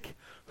sick.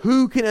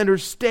 Who can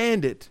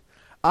understand it?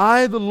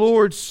 I, the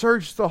Lord,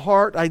 search the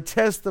heart. I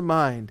test the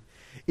mind,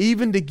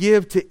 even to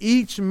give to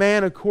each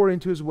man according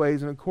to his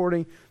ways and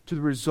according to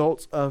the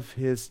results of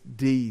his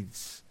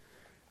deeds.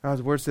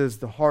 God's word says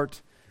the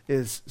heart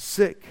is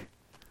sick.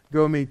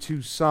 Go with me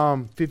to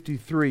Psalm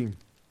 53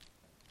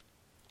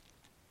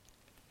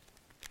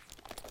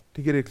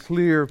 to get a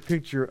clear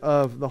picture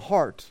of the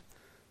heart.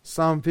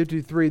 Psalm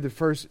 53, the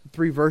first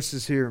 3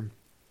 verses here.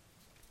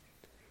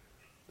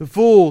 The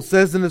fool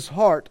says in his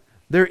heart,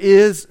 there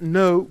is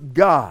no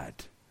God.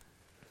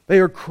 They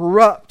are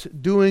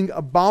corrupt, doing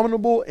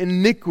abominable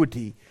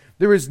iniquity.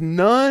 There is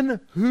none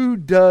who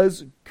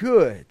does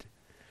good.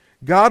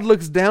 God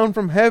looks down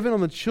from heaven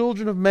on the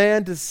children of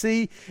man to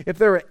see if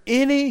there are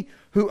any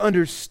who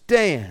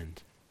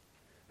understand,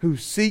 who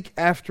seek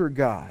after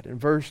God. In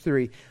verse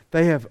 3,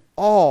 they have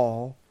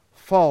all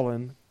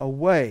fallen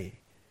away.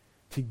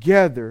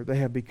 Together they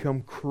have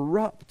become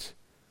corrupt.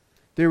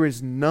 There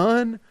is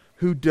none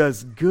who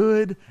does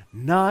good,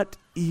 not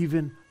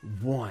even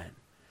one.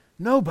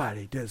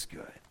 Nobody does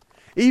good.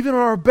 Even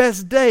on our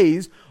best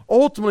days,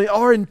 ultimately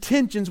our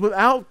intentions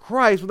without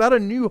Christ, without a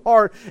new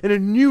heart and a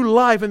new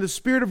life and the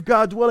Spirit of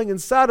God dwelling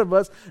inside of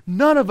us,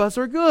 none of us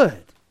are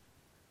good.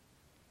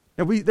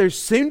 Now there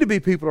seem to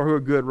be people who are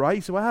good, right?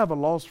 You say, well, I have a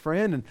lost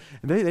friend and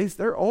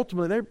they're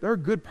ultimately they're a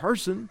good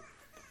person,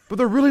 but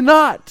they're really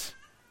not.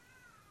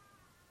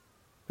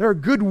 They're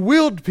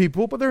good-willed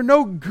people, but they're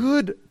no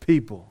good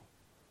people.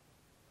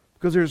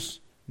 Because there's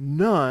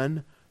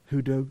none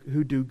who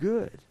do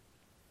good.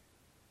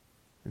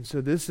 And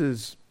so this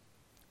is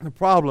the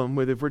problem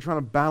with if we're trying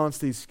to balance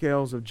these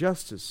scales of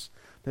justice,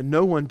 that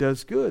no one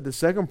does good. The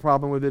second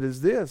problem with it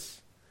is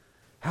this.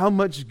 How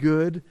much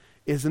good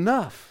is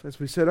enough? As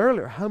we said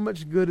earlier, how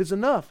much good is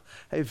enough?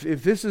 If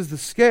this is the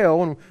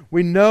scale and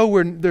we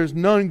know there's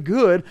none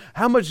good,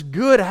 how much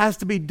good has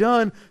to be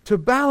done to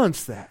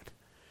balance that?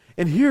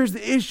 And here's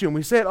the issue, and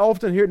we say it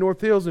often here at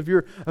North Hills. If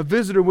you're a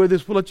visitor with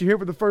us, we'll let you hear it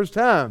for the first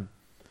time.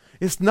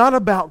 It's not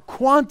about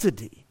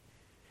quantity.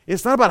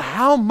 It's not about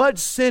how much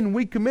sin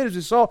we commit. As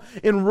we saw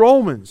in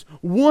Romans,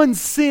 one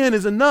sin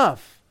is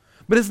enough.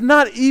 But it's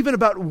not even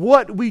about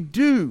what we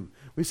do.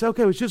 We say,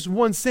 okay, it's just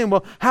one sin.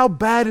 Well, how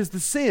bad is the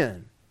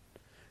sin?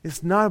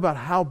 It's not about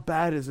how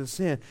bad is the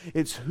sin.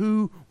 It's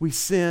who we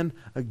sin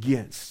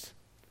against.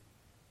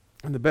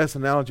 And the best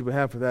analogy we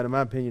have for that, in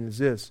my opinion, is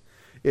this.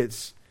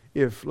 It's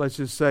if, let's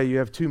just say, you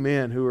have two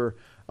men who are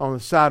on the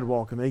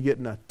sidewalk and they get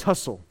in a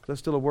tussle. Is that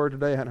still a word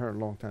today? I hadn't heard it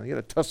in a long time. They get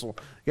a tussle.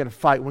 They get a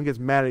fight. One gets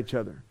mad at each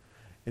other.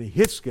 And he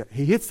hits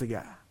the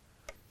guy.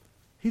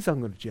 He's not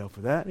going to jail for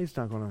that. He's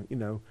not going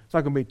to, it's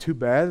not going to be too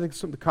bad. I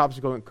think the cops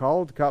are going to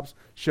call. The cops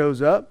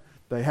shows up.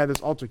 They have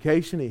this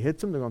altercation. He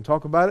hits him. They're going to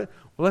talk about it.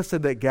 Well, let's say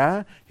that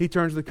guy, he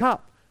turns to the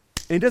cop.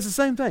 And he does the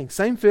same thing.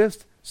 Same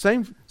fist.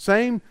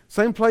 Same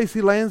place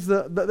he lands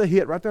the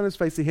hit right down his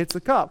face. He hits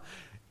the cop.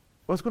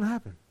 What's going to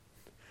happen?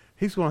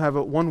 He's going to have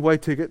a one-way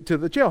ticket to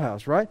the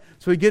jailhouse, right?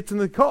 So he gets in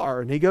the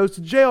car and he goes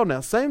to jail now.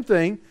 Same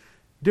thing,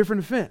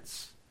 different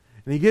offense.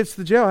 And he gets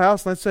to the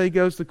jailhouse. Let's say he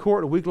goes to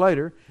court a week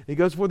later. And he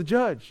goes before the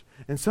judge.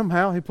 And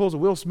somehow he pulls a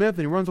Will Smith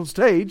and he runs on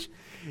stage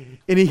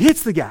and he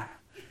hits the guy.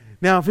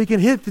 Now, if he can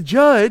hit the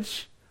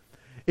judge,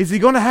 is he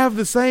going to have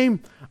the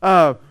same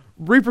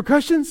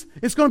repercussions?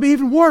 It's going to be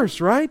even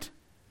worse, right?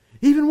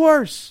 Even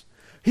worse.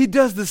 He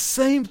does the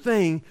same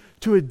thing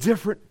to a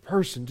different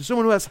person, to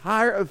someone who has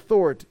higher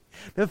authority.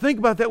 Now think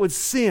about that with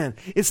sin.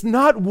 It's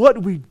not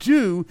what we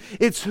do,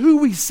 it's who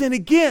we sin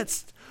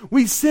against.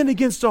 We sin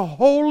against a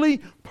holy,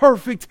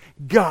 perfect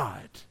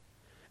God.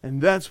 And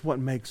that's what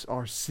makes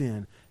our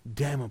sin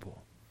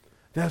damnable.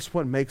 That's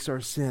what makes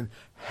our sin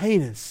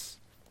heinous.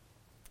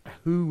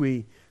 Who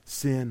we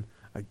sin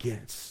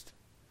against.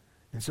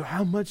 And so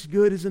how much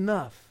good is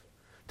enough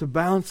to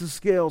balance the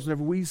scales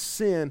whenever we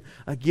sin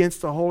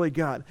against the holy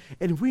God?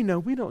 And we know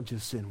we don't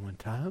just sin one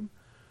time.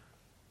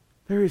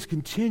 There is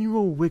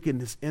continual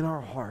wickedness in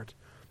our heart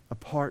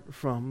apart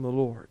from the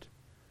Lord.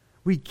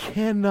 We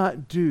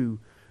cannot do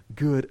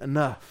good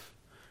enough.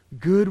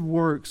 Good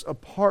works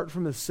apart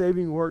from the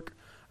saving work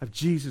of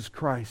Jesus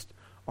Christ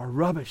are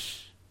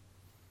rubbish.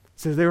 It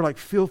says they're like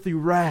filthy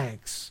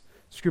rags,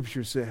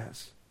 Scripture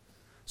says.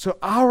 So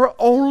our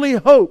only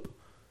hope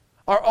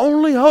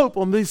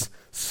on these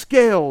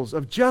scales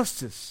of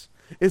justice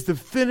is the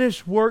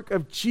finished work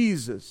of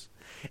Jesus,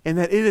 and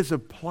that it is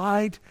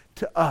applied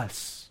to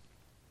us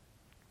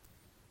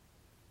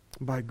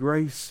by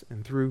grace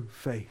and through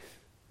faith.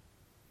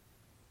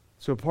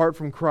 So apart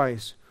from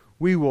Christ,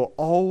 we will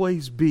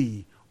always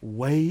be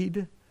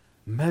weighed,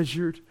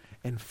 measured,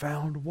 and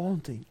found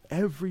wanting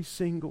every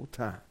single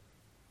time.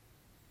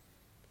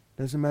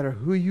 Doesn't matter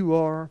who you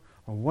are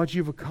or what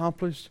you've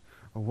accomplished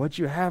or what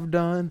you have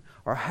done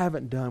or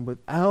haven't done,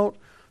 without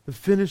the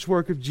finished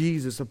work of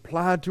Jesus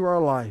applied to our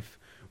life,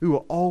 we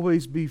will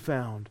always be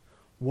found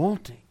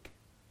wanting.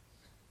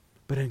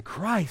 But in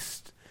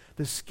Christ,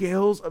 the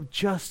scales of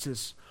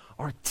justice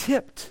are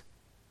tipped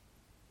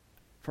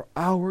for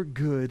our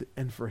good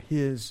and for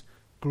His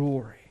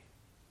glory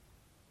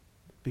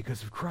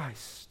because of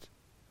Christ.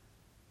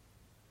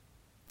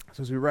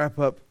 So as we wrap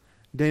up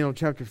Daniel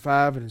chapter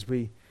 5, and as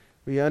we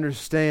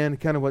understand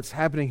kind of what's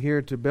happening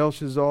here to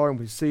Belshazzar, and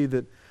we see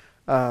that,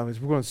 as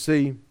we're going to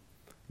see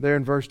there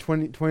in verse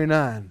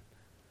 29,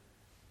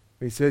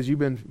 he says, you've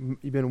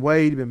been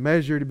weighed, you've been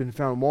measured, you've been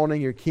found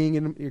wanting. Your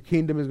kingdom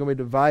is going to be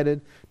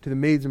divided to the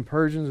Medes and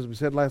Persians. As we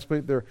said last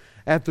week, they're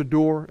at the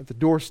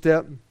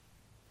doorstep.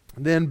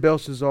 And then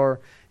Belshazzar,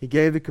 he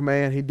gave the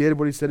command. He did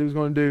what he said he was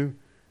going to do.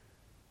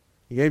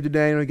 He gave to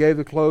Daniel, he gave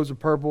the clothes of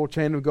purple,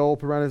 chain of gold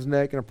put around his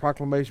neck, and a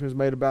proclamation was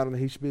made about him that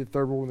he should be the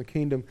third ruler in the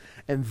kingdom.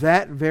 And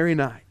that very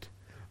night,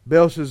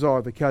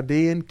 Belshazzar, the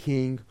Chaldean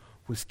king,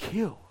 was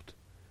killed.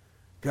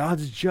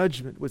 God's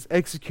judgment was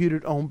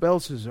executed on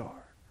Belshazzar.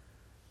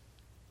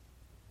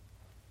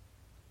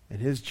 And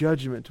his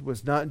judgment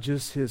was not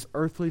just his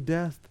earthly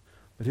death,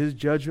 but his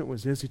judgment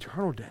was his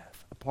eternal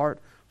death apart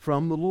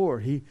from the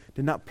Lord. He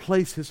did not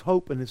place his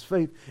hope and his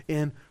faith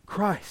in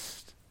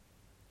Christ.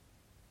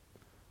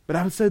 But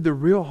I would say the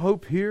real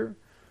hope here,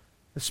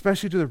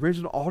 especially to the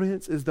original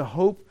audience, is the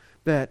hope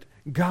that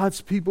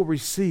God's people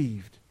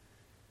received,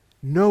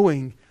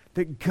 knowing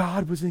that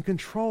God was in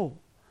control.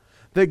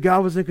 That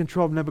God was in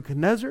control of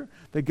Nebuchadnezzar,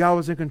 that God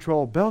was in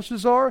control of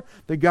Belshazzar,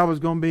 that God was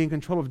going to be in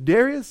control of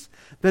Darius,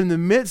 that in the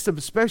midst of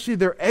especially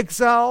their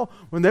exile,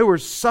 when they were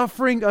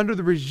suffering under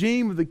the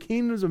regime of the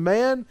kingdoms of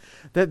man,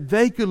 that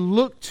they could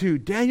look to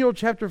Daniel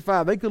chapter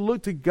 5, they could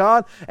look to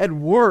God at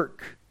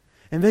work,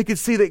 and they could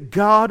see that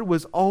God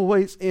was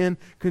always in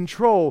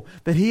control,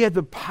 that He had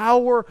the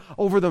power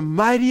over the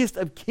mightiest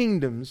of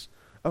kingdoms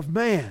of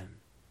man.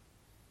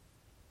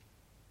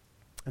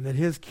 And that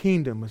His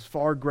kingdom was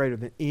far greater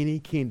than any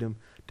kingdom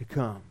to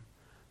come.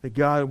 That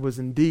God was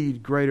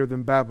indeed greater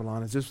than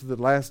Babylon, as this was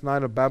the last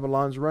night of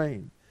Babylon's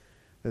reign.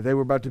 That they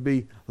were about to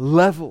be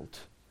leveled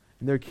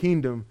and their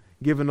kingdom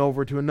given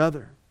over to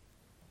another.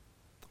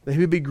 That He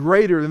would be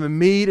greater than the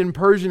Mede and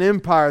Persian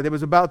Empire that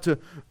was about to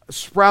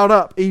sprout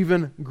up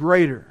even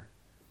greater.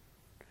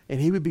 And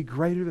He would be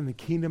greater than the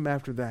kingdom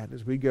after that,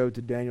 as we go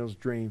to Daniel's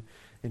dream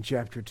in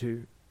chapter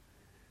 2.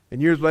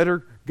 And years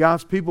later,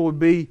 God's people would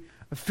be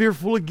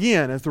fearful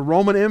again as the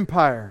Roman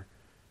Empire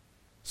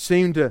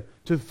seemed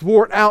to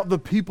thwart out the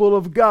people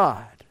of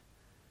God.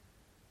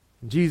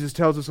 And Jesus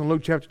tells us in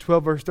Luke chapter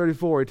 12, verse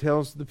 34, He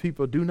tells the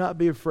people, do not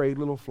be afraid,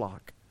 little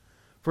flock,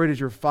 for it is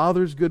your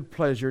Father's good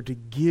pleasure to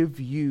give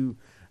you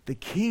the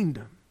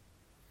kingdom.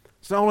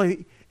 So not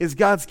only is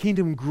God's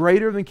kingdom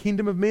greater than the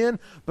kingdom of men,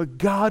 but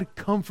God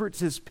comforts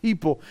His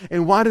people.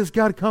 And why does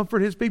God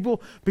comfort His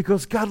people?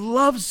 Because God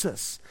loves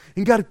us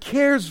and God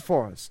cares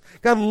for us.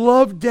 God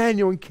loved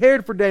Daniel and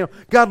cared for Daniel.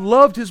 God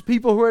loved His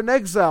people who are in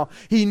exile.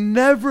 He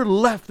never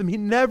left them. He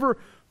never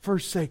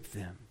forsake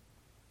them.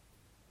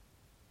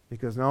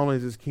 Because not only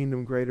is His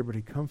kingdom greater, but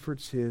He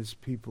comforts His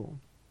people.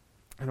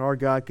 And our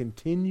God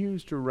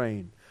continues to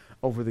reign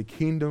over the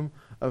kingdom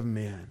of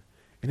men.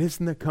 And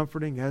isn't that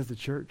comforting as the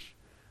church?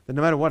 That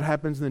no matter what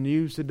happens in the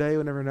news today,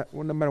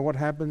 no matter what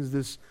happens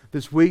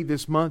this week,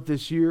 this month,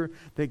 this year,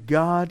 that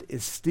God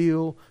is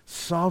still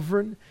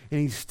sovereign and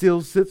He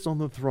still sits on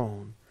the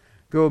throne.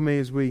 Go with me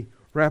as we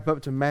wrap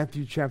up to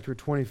Matthew chapter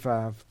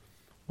 25.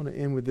 I want to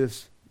end with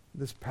this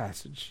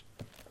passage.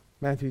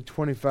 Matthew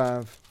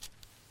 25,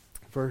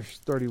 verse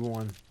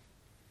 31.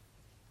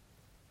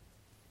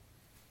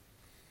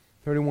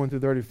 31 through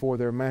 34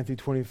 there, Matthew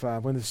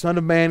 25. When the Son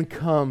of Man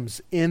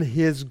comes in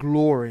His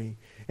glory,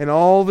 and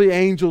all the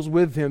angels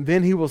with Him,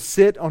 then He will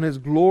sit on His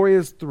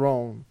glorious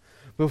throne.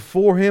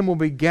 Before Him will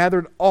be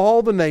gathered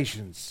all the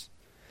nations,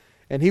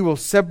 and He will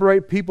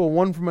separate people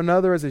one from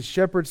another as a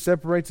shepherd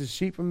separates his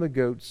sheep from the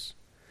goats.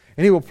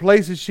 And He will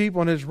place His sheep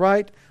on His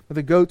right, but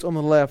the goats on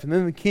the left. And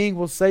then the King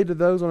will say to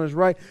those on His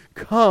right,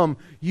 come,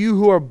 you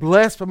who are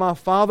blessed by my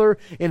Father,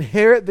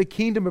 inherit the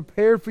kingdom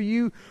prepared for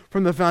you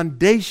from the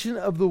foundation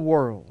of the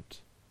world.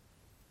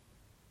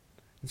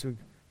 And so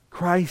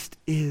Christ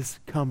is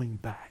coming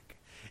back.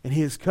 And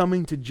He is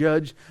coming to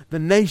judge the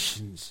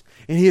nations.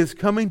 And He is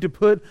coming to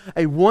put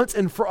a once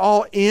and for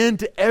all end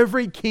to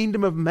every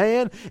kingdom of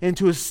man and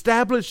to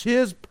establish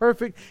His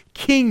perfect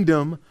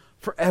kingdom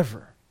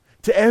forever.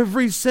 To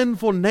every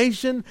sinful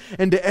nation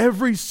and to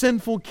every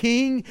sinful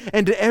king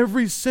and to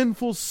every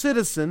sinful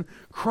citizen,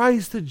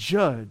 Christ the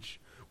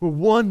judge will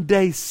one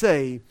day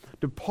say,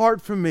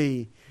 depart from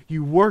me,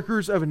 you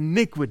workers of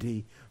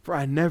iniquity, for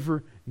I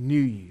never knew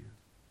you.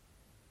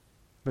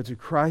 But to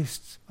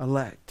Christ's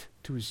elect,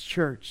 to His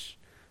church,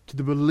 to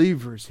the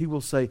believers, He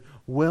will say,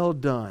 well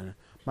done,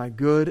 my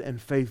good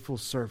and faithful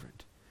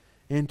servant.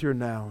 Enter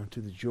now into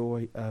the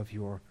joy of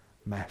your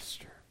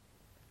master.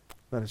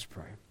 Let us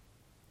pray.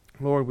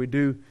 Lord, we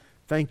do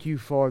thank You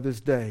for this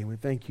day. We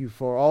thank You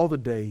for all the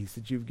days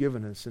that You've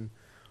given us. And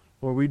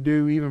Lord, we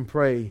do even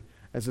pray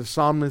as the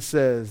psalmist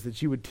says,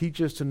 that you would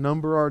teach us to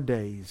number our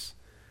days,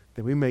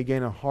 that we may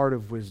gain a heart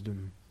of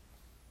wisdom.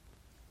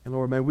 And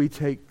Lord, may we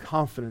take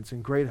confidence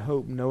and great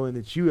hope knowing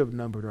that you have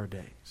numbered our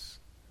days.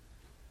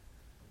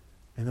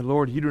 And the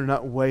Lord, you do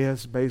not weigh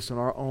us based on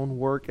our own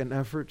work and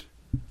effort,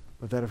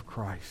 but that of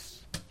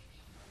Christ.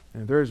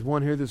 And if there is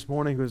one here this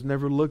morning who has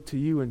never looked to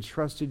you and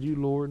trusted you,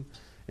 Lord,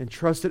 and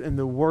trusted in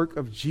the work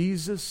of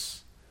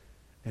Jesus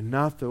and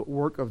not the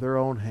work of their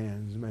own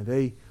hands, may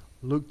they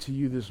look to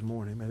you this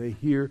morning. May they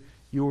hear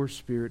your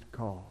Spirit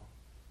call.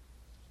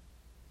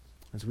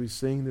 As we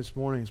sing this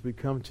morning, as we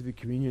come to the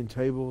communion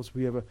table, as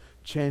we have a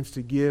chance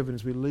to give, and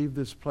as we leave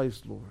this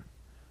place, Lord,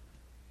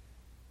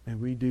 may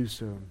we do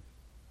so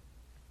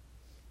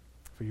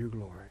for your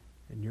glory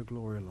and your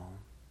glory alone.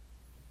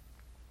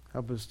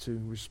 Help us to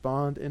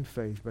respond in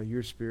faith by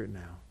your Spirit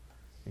now.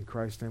 In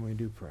Christ's name we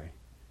do pray.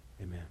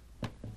 Amen.